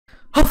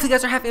Hopefully you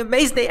guys are having an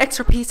amazing day.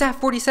 XRP is at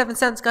 47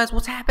 cents, guys.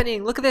 What's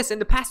happening? Look at this. In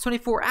the past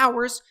 24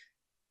 hours,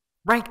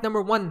 rank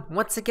number 1.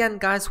 Once again,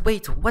 guys.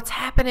 Wait, what's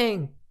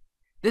happening?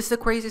 This is the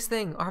craziest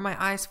thing. Are my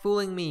eyes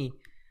fooling me?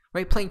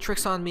 Right? Playing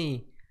tricks on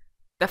me?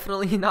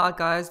 Definitely not,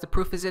 guys. The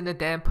proof is in the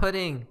damn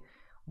pudding.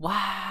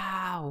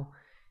 Wow.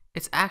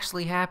 It's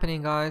actually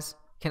happening, guys.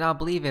 Cannot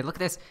believe it. Look at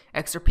this.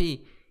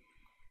 XRP.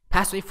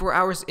 Past 24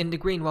 hours in the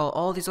green while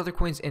all these other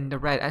coins in the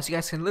red. As you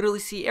guys can literally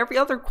see, every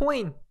other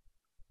coin.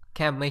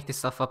 Can't make this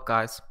stuff up,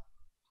 guys.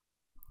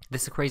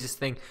 This is the craziest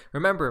thing.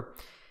 Remember,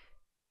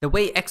 the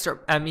way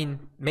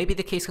maybe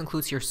the case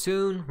concludes here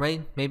soon,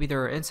 right? Maybe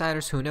there are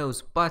insiders, who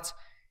knows? But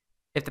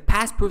if the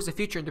past proves the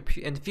future and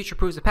the future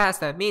proves the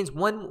past, that means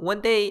one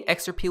day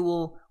XRP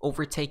will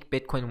overtake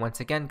Bitcoin once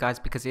again, guys,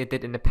 because it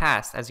did in the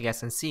past, as you guys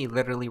can see,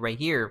 literally right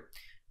here,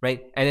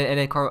 right? And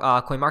then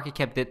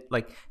CoinMarketCap did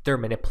like their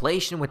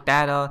manipulation with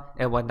data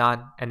and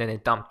whatnot, and then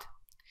it dumped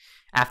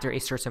after a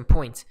certain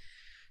point.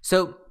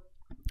 So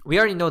we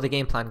already know the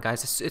game plan,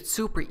 guys. It's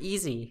super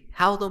easy.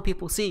 How don't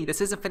people see? This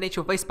isn't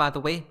financial advice, by the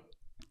way.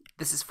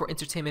 This is for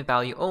entertainment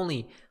value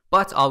only.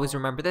 But always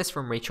remember this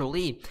from Rachel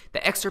Lee. The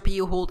XRP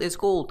you hold is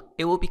gold.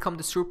 It will become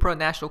the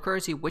supranational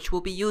currency, which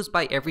will be used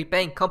by every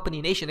bank,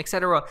 company, nation,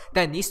 etc.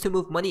 that needs to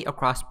move money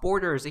across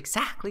borders.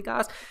 Exactly,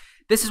 guys.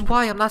 This is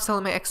why I'm not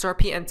selling my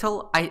XRP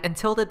until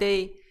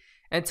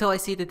I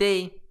see the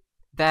day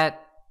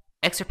that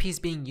XRP is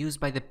being used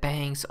by the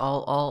banks,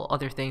 all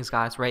other things,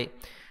 guys, right?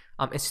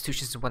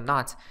 Institutions and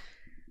whatnot,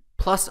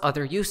 plus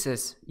other use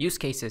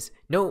cases.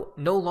 No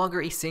longer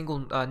a single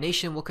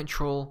nation will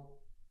control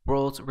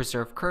world's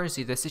reserve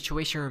currency. The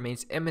situation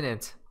remains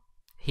imminent.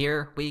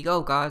 Here we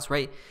go, guys,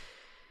 right?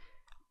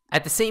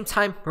 At the same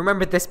time,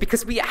 remember this,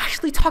 because we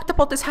actually talked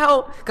about this.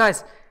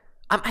 Guys,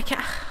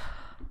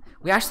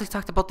 we actually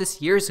talked about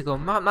this years ago.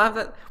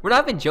 We're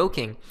not even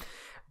joking.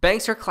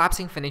 Banks are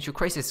collapsing financial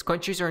crisis.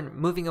 Countries are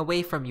moving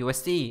away from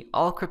USD.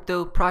 All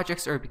crypto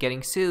projects are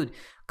getting sued.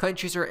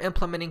 Countries are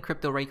implementing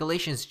crypto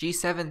regulations.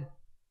 G7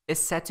 is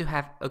set to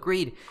have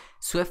agreed.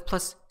 SWIFT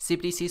plus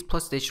CBDCs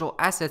plus digital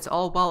assets,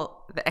 all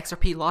while the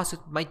XRP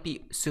lawsuit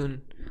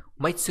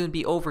might soon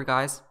be over,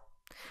 guys.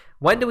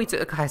 When do we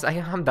guys,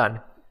 I'm done.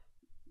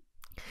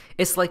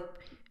 It's like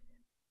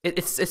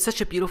it's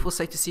such a beautiful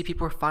sight to see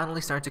people are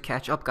finally starting to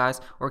catch up, guys,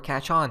 or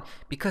catch on,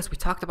 because we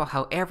talked about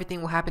how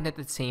everything will happen at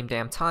the same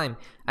damn time.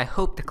 I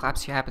hope the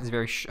collapse here happens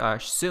very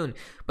soon,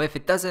 but if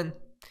it doesn't,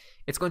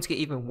 it's going to get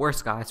even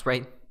worse, guys,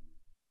 right?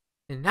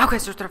 And now,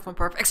 guys, there's the fun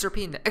part of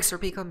XRP in the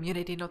XRP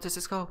community.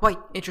 Notices go quite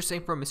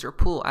interesting from Mr.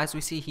 Pool. As we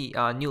see, he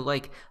new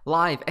like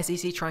live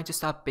SEC trying to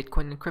stop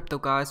Bitcoin and crypto,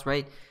 guys,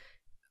 right?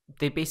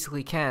 They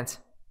basically can't.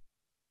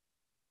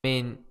 I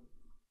mean,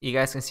 you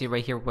guys can see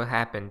right here what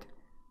happened.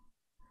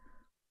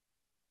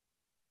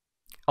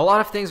 A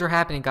lot of things are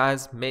happening,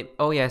 guys.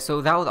 Oh yeah,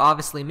 so that would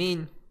obviously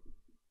mean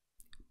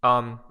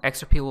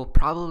XRP will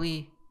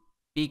probably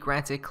be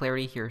granted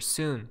clarity here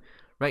soon,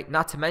 right?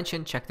 Not to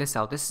mention, check this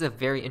out. This is a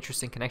very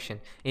interesting connection,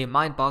 a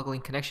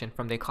mind-boggling connection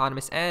from The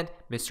Economist and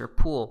Mr.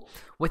 Poole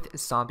with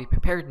zombie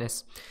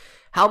preparedness.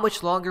 How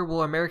much longer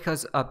will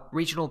America's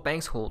regional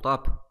banks hold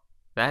up?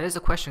 That is a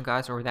question,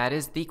 guys, or that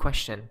is the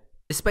question.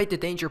 Despite the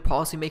danger,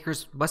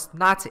 policymakers must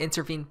not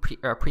intervene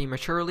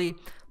prematurely.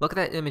 Look at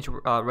that image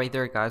right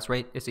there, guys,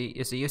 right?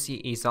 You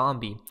see a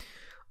zombie.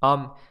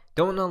 Don't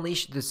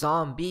unleash the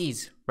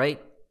zombies,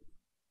 right?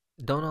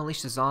 Don't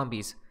unleash the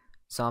zombies.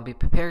 Zombie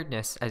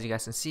preparedness, as you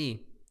guys can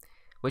see,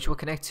 which will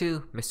connect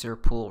to Mr.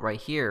 Poole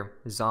right here.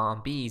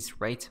 Zombies,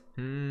 right?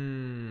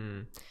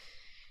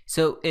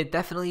 So it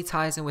definitely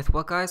ties in with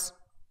what, guys?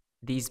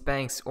 These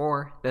banks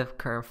or the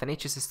current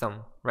financial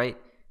system, right?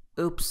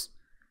 Oops.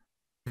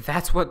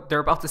 That's what they're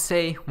about to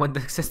say when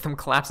the system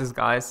collapses,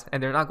 guys,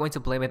 and they're not going to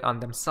blame it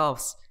on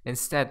themselves.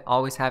 Instead,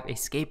 always have a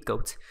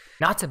scapegoat.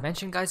 Not to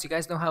mention, guys, you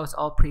guys know how it's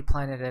all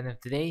pre-planned at the end of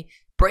the day.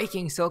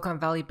 Breaking: Silicon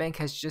Valley Bank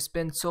has just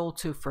been sold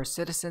to First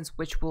Citizens,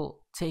 which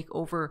will take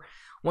over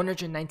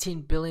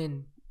 $119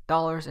 billion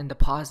in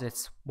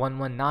deposits.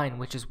 119,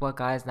 which is what,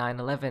 guys?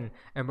 9/11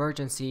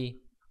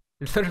 emergency.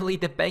 Literally,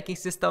 the banking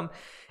system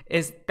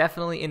is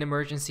definitely in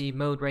emergency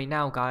mode right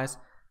now, guys.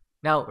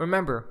 Now,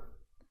 remember,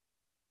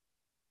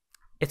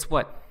 it's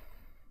what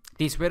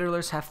these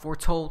riddlers have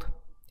foretold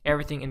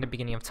everything in the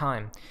beginning of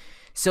time.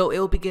 So it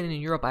will begin in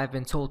Europe. I've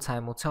been told,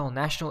 time will tell.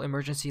 National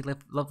emergency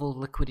level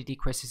liquidity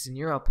crisis in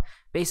Europe.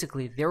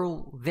 Basically, there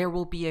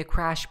will be a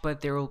crash,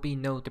 but there will be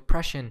no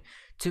depression.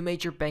 Two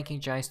major banking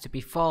giants to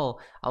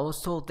befall. I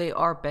was told they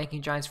are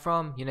banking giants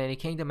from United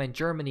Kingdom and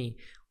Germany.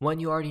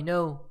 One you already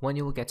know, one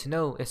you will get to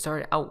know. It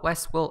started out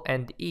west, will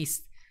end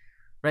east,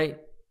 right?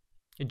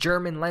 A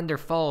German lender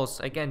falls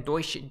again.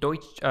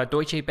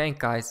 Deutsche Bank,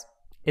 guys.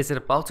 Is it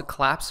about to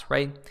collapse,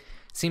 right?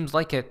 Seems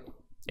like it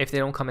if they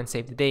don't come and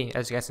save the day.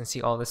 As you guys can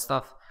see, all this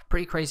stuff.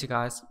 Pretty crazy,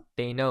 guys.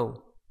 They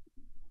know.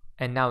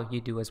 And now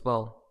you do as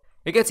well.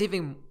 It gets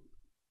even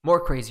more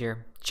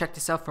crazier. Check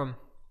this out from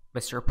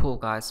Mr. Poole,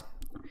 guys.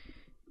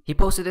 He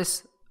posted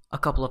this a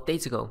couple of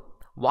days ago.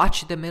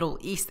 Watch the Middle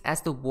East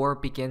as the war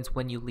begins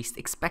when you least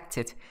expect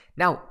it.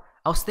 Now,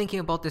 I was thinking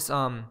about this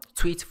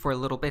tweet for a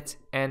little bit,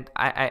 and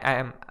I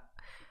am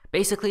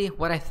basically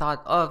what I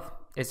thought of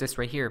is this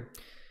right here.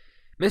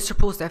 Mr.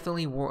 Pool is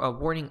definitely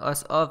warning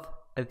us of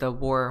the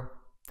war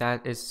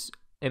that is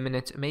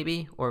imminent,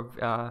 maybe,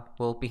 or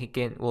will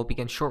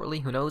begin shortly.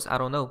 Who knows? I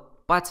don't know,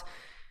 but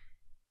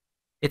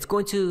it's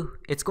going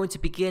to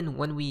begin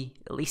when we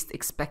least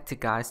expect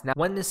it, guys. Now,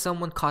 when is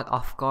someone caught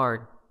off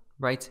guard,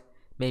 right?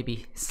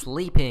 Maybe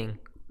sleeping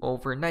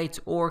overnight,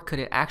 or could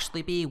it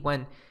actually be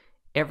when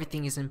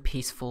everything is in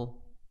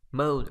peaceful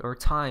mode or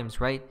times,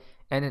 right?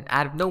 And then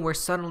out of nowhere,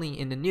 suddenly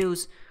in the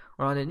news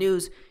or on the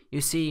news, you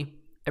see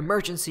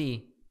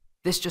emergency.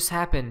 This just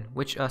happened,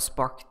 which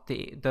sparked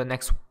the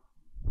next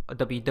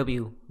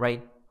WW,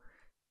 right?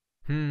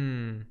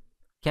 Can't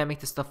make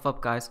this stuff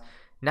up, guys.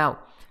 Now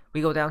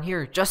we go down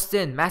here.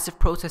 Justin, massive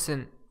protest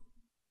in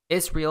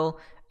Israel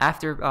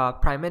after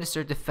Prime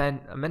Minister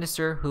defend a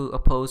minister who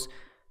opposed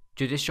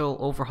judicial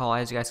overhaul,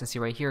 as you guys can see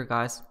right here,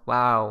 guys.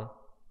 Wow,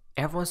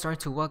 everyone's starting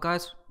to what,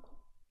 guys?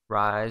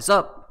 Rise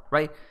up,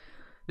 right?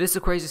 This is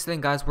the craziest thing,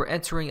 guys. We're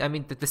entering, I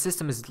mean, the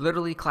system is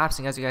literally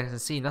collapsing, as you guys can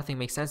see. Nothing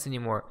makes sense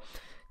anymore.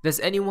 Does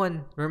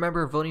anyone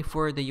remember voting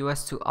for the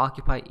US to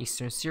occupy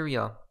eastern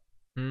Syria?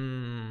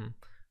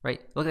 Right,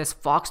 look at this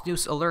Fox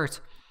News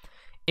alert.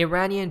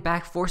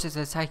 Iranian-backed forces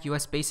attack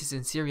US bases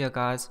in Syria,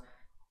 guys.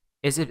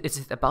 Is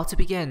it about to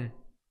begin?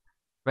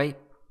 Right?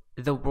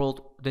 The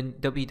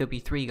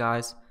WW3,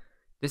 guys.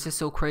 This is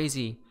so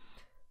crazy.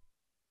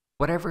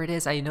 Whatever it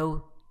is, I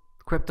know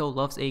crypto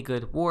loves a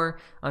good war,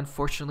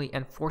 unfortunately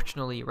and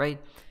fortunately,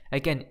 right?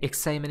 Again,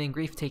 excitement and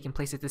grief taking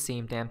place at the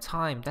same damn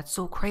time. That's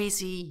so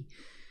crazy.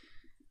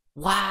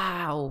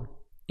 Wow.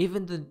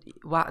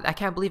 Wow, I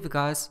can't believe it,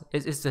 guys.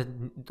 Is the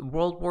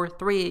World War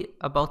III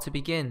about to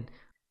begin?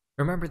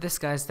 Remember this,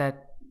 guys,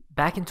 that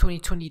back in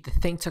 2020, the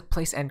thing took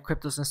place and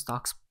cryptos and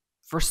stocks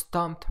first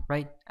dumped,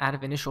 right, out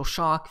of initial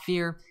shock,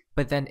 fear,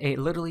 but then it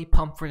literally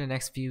pumped for the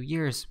next few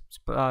years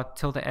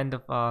till the end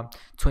of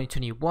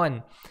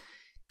 2021.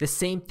 The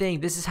same thing.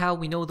 This is how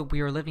we know that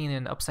we are living in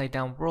an upside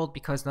down world,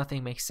 because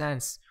nothing makes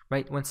sense,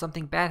 right? When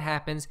something bad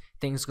happens,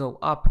 things go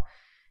up.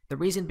 The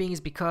reason being is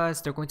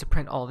because they're going to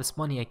print all this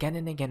money again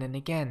and again and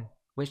again,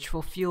 which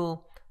will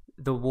fuel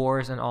the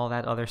wars and all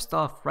that other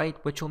stuff, right?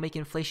 Which will make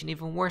inflation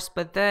even worse.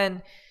 But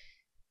then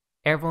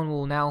everyone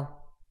will now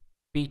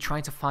be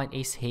trying to find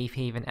a safe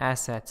haven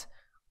asset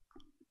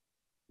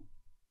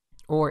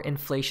or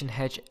inflation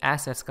hedge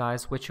assets,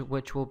 guys, which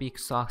will be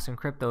stocks and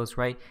cryptos,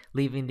 right?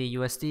 Leaving the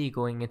USD,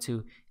 going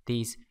into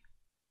these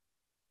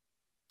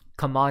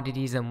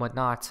commodities and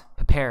whatnot.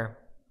 Prepare,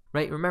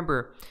 right?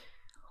 Remember,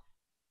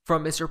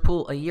 from Mr.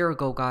 Pool a year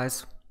ago,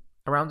 guys,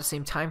 around the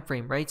same time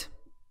frame, right?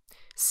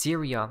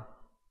 Syria.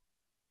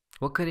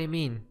 What could it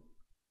mean?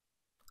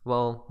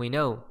 Well, we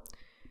know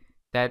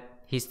that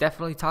he's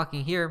definitely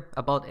talking here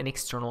about an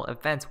external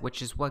event,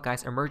 which is what,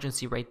 guys?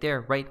 Emergency right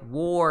there, right?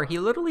 War. He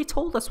literally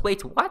told us,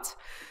 wait, what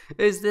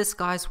is this,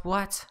 guys?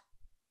 What?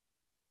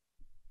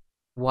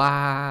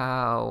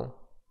 Wow.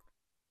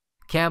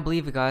 Can't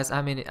believe it, guys.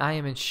 I mean, I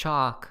am in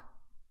shock,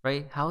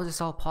 right? How is this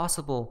all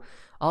possible?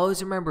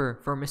 Always remember,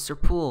 for Mr.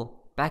 Pool,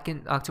 back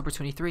in October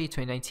 23,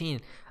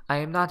 2019, I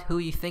am not who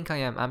you think I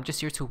am. I'm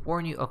just here to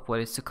warn you of what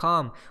is to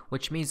come,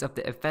 which means of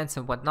the events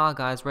and whatnot,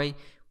 guys, right?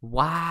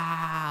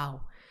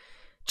 Wow.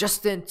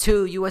 Justin,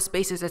 2 US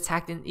bases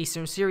attacked in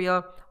eastern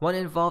Syria. One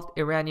involved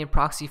Iranian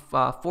proxy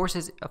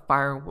forces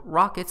firing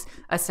rockets.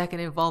 A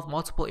second involved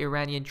multiple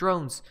Iranian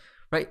drones,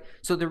 right?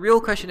 So the real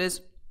question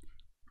is,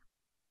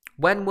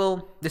 when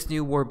will this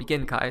new war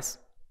begin, guys?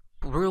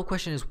 The real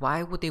question is,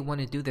 why would they want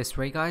to do this,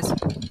 right, guys?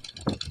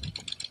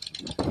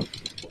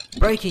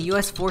 Breaking: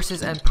 US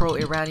forces and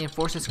pro-Iranian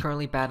forces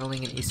currently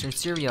battling in eastern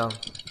Syria.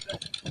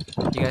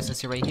 You guys can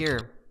see right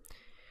here.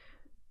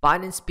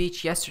 Biden's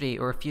speech yesterday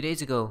or a few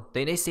days ago.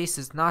 The United States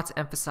does not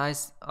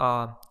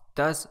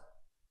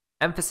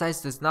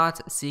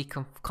see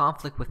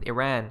conflict with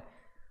Iran.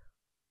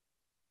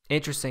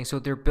 Interesting. So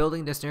they're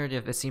building this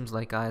narrative, it seems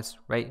like, guys,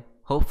 right?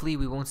 Hopefully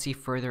we won't see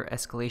further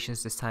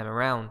escalations this time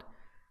around.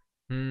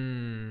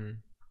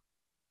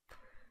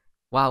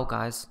 Wow,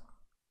 guys.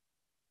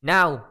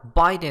 Now,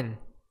 Biden.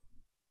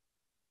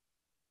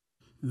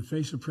 In the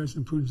face of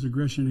President Putin's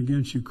aggression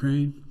against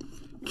Ukraine,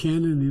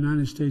 Canada and the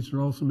United States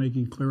are also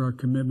making clear our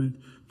commitment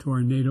to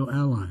our NATO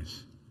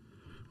allies.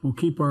 We'll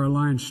keep our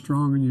alliance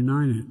strong and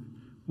united.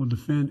 We'll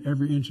defend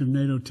every inch of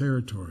NATO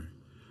territory.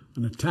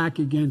 An attack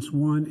against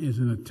one is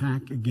an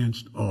attack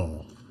against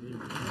all.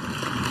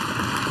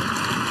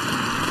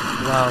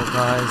 Wow,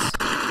 guys.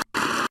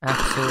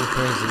 Absolutely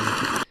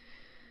crazy.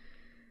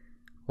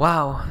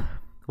 Wow.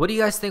 What do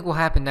you guys think will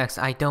happen next?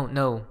 I don't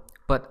know.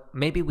 But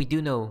maybe we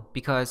do know,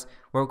 because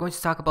we're going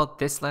to talk about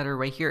this letter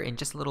right here in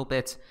just a little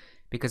bit,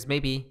 because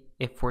maybe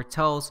it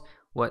foretells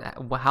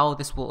how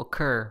this will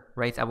occur,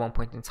 right, at one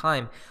point in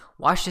time.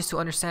 Watch this to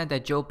understand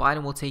that Joe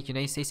Biden will take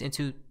United States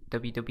into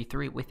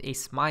WW3 with a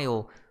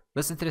smile.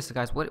 Listen to this,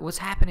 guys. What's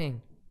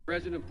happening?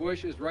 President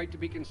Bush is right to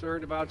be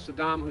concerned about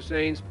Saddam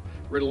Hussein's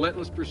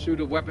relentless pursuit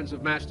of weapons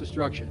of mass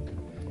destruction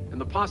and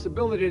the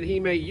possibility that he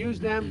may use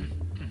them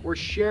or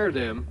share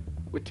them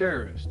with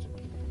terrorists.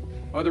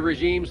 Other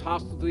regimes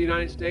hostile to the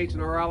United States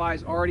and our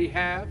allies already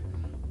have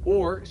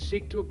or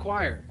seek to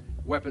acquire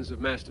weapons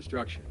of mass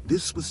destruction.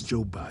 This was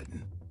Joe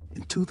Biden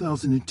in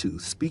 2002,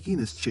 speaking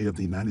as chair of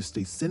the United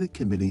States Senate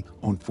Committee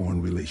on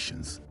Foreign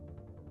Relations.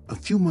 A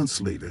few months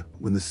later,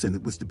 when the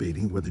Senate was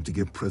debating whether to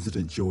give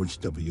President George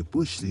W.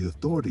 Bush the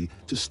authority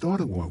to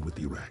start a war with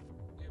Iraq,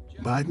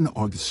 Biden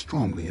argued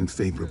strongly in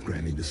favor of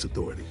granting this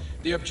authority.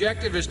 The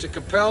objective is to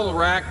compel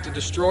Iraq to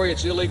destroy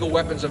its illegal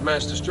weapons of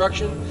mass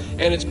destruction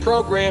and its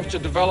programs to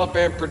develop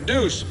and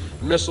produce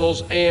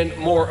missiles and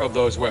more of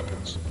those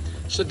weapons.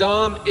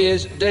 Saddam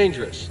is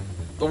dangerous.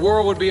 The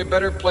world would be a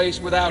better place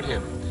without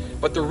him.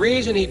 But the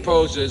reason he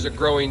poses a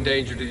growing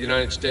danger to the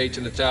United States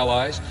and its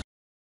allies,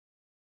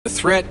 the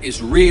threat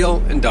is real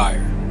and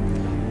dire.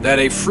 That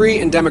a free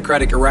and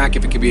democratic Iraq,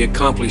 if it could be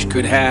accomplished,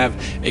 could have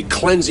a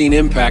cleansing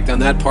impact on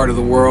that part of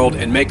the world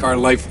and make our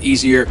life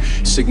easier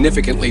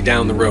significantly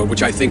down the road,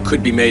 which I think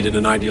could be made in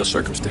an ideal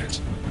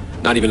circumstance.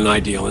 Not even an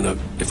ideal,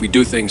 if we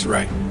do things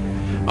right.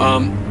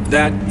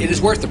 That it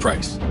is worth the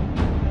price.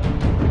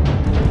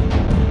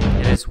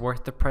 It is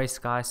worth the price,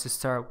 guys, to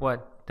start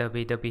what?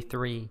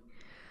 WW3.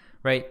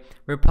 Right?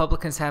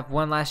 Republicans have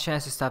one last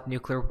chance to stop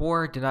nuclear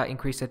war. Do not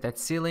increase the debt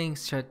ceiling.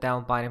 Shut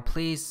down Biden,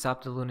 please.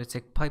 Stop the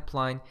lunatic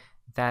pipeline.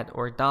 That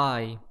or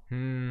die.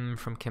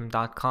 From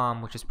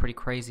Kim.com, which is pretty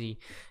crazy.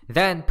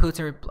 Then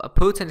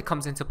Putin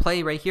comes into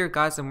play right here,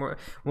 guys. And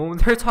when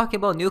they're talking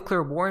about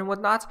nuclear war and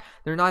whatnot,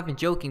 they're not even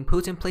joking.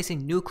 Putin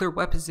placing nuclear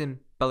weapons in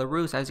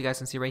Belarus, as you guys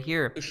can see right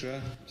here.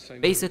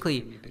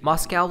 Basically,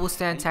 Moscow will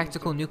stand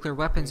tactical nuclear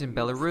weapons in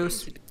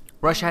Belarus.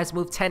 Russia has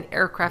moved 10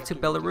 aircraft to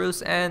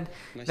Belarus and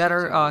that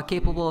are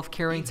capable of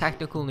carrying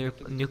tactical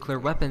nuclear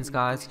weapons,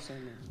 guys.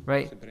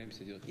 Right?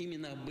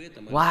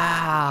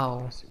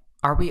 Wow.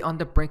 Are we on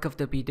the brink of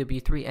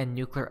WW3 and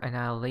nuclear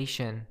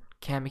annihilation?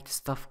 Can't make this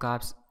stuff,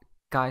 guys.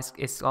 Guys,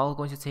 it's all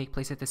going to take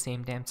place at the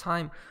same damn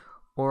time.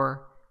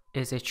 Or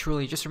is it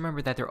truly? Just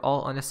remember that they're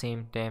all on the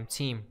same damn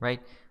team,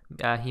 right?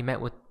 He met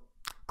with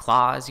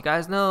Klaus, you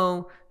guys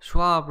know.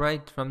 Schwab,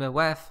 right? From the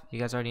WEF, you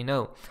guys already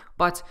know.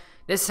 But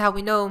this is how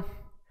we know.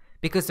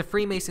 Because the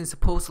Freemasons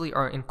supposedly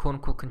are in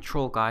quote-unquote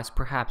control, guys.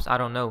 Perhaps, I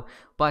don't know.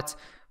 But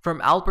from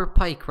Albert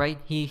Pike, right?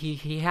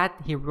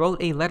 He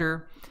wrote a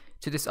letter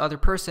to this other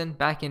person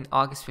back in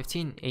August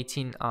 15,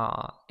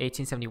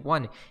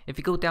 1871. If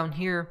you go down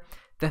here,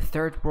 the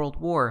Third World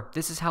War.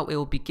 This is how it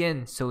will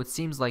begin. So it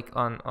seems like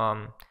on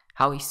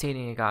how he's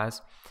stating it,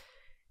 guys.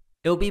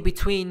 It'll be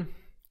between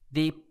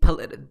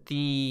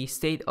the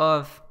state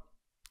of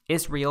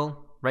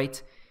Israel,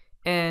 right,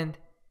 and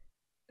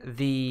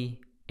the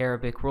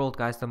Arabic world,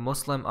 guys, the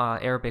Muslim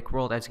Arabic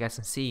world, as you guys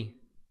can see.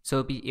 So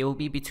it will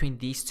be between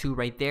these two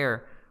right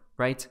there,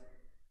 right?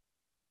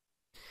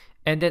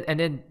 And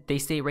then they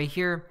state right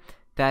here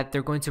that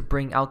they're going to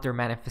bring out their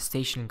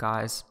manifestation,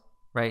 guys,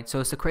 right?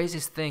 So it's the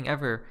craziest thing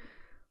ever.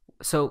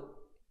 So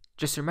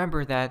just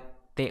remember that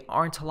they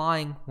aren't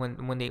lying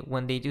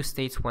when they do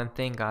state one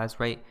thing, guys,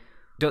 right?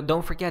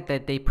 Don't forget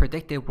that they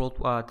predicted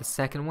the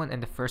second one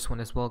and the first one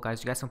as well,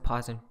 guys. You guys can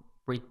pause and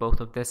read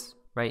both of this,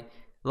 right?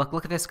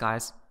 Look at this,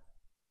 guys.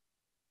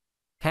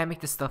 Can't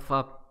make this stuff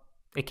up.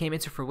 It came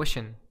into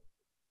fruition.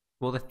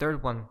 Well, the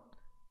third one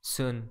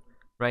soon,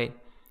 right?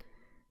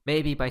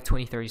 Maybe by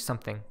 2030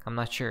 something. I'm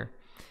not sure.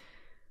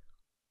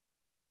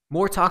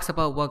 More talks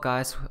about what,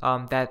 guys?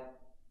 That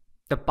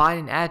the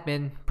Biden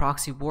admin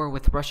proxy war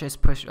with Russia is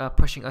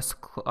pushing us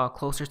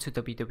closer to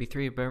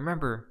WW3. But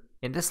remember,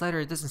 in this letter,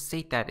 it doesn't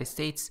state that. It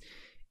states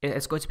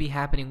it's going to be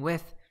happening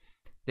with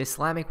the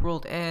Islamic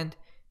world and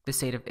the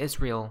state of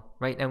Israel,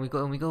 right? And we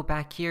go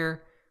back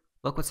here.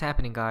 Look what's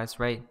happening, guys,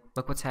 right?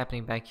 Look what's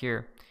happening back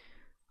here.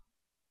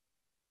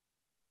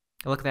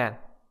 Look at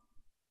that.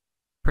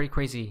 Pretty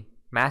crazy.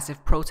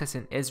 Massive protests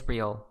in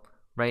Israel,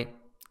 right?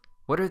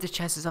 What are the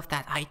chances of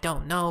that? I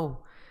don't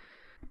know.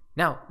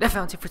 Now, the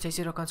fountain for today's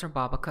video comes from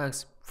Baba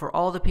Cuz. For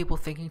all the people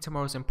thinking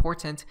tomorrow is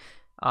important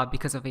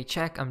because of a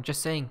check, I'm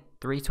just saying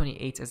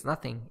 328 is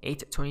nothing.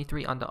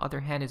 823 on the other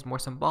hand is more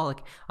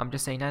symbolic. I'm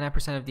just saying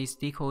 99% of these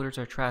decoders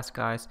are trash,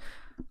 guys.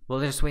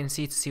 We'll just wait and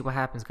see to see what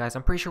happens, guys.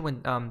 I'm pretty sure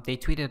when they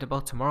tweeted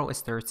about tomorrow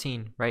is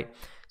 13, right?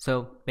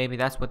 So maybe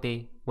that's what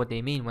they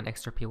mean when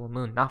XRP will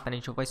moon. Not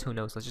financial advice, who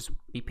knows? Let's just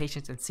be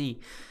patient and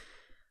see.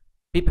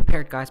 Be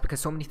prepared, guys, because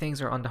so many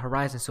things are on the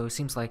horizon, so it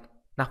seems like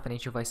not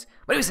financial advice.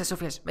 But anyways, that's so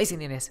fast.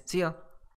 Amazing, see ya.